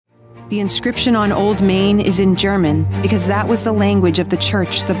The inscription on Old Main is in German because that was the language of the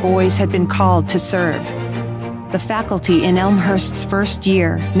church the boys had been called to serve. The faculty in Elmhurst's first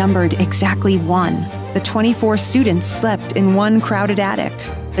year numbered exactly 1. The 24 students slept in one crowded attic.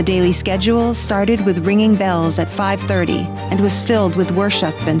 The daily schedule started with ringing bells at 5:30 and was filled with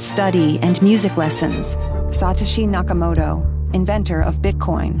worship and study and music lessons. Satoshi Nakamoto, inventor of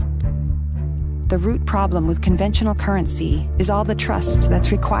Bitcoin. The root problem with conventional currency is all the trust that's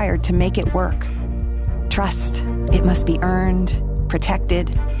required to make it work. Trust, it must be earned,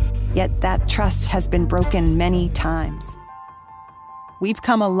 protected, yet that trust has been broken many times. We've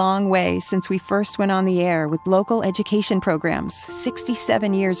come a long way since we first went on the air with local education programs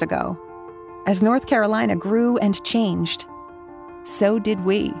 67 years ago. As North Carolina grew and changed, so did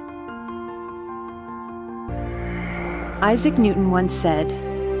we. Isaac Newton once said,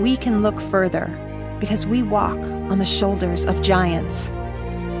 "We can look further because we walk on the shoulders of giants."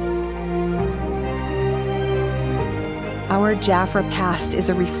 Our Jaffra past is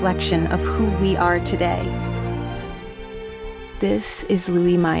a reflection of who we are today. This is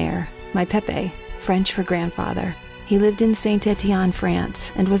Louis Meyer, my Pepe, French for grandfather. He lived in Saint-Étienne,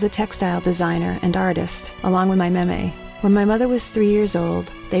 France, and was a textile designer and artist, along with my meme. When my mother was 3 years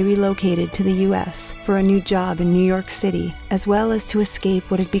old, they relocated to the US for a new job in New York City, as well as to escape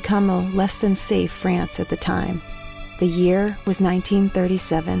what had become a less than safe France at the time. The year was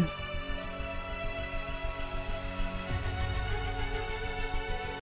 1937.